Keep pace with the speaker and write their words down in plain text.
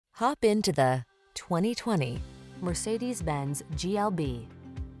Hop into the 2020 Mercedes-Benz GLB.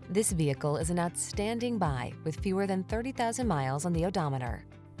 This vehicle is an outstanding buy with fewer than 30,000 miles on the odometer.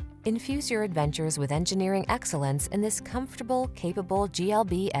 Infuse your adventures with engineering excellence in this comfortable, capable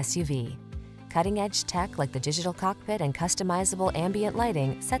GLB SUV. Cutting-edge tech like the digital cockpit and customizable ambient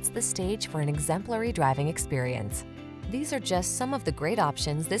lighting sets the stage for an exemplary driving experience. These are just some of the great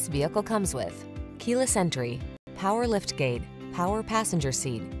options this vehicle comes with: keyless entry, power liftgate, power passenger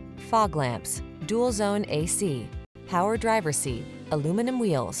seat, fog lamps, dual zone AC, power driver seat, aluminum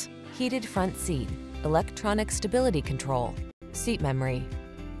wheels, heated front seat, electronic stability control, seat memory.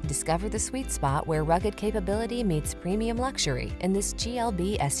 Discover the sweet spot where rugged capability meets premium luxury in this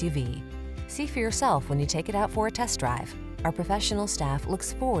GLB SUV. See for yourself when you take it out for a test drive. Our professional staff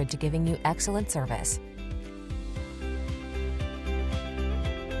looks forward to giving you excellent service.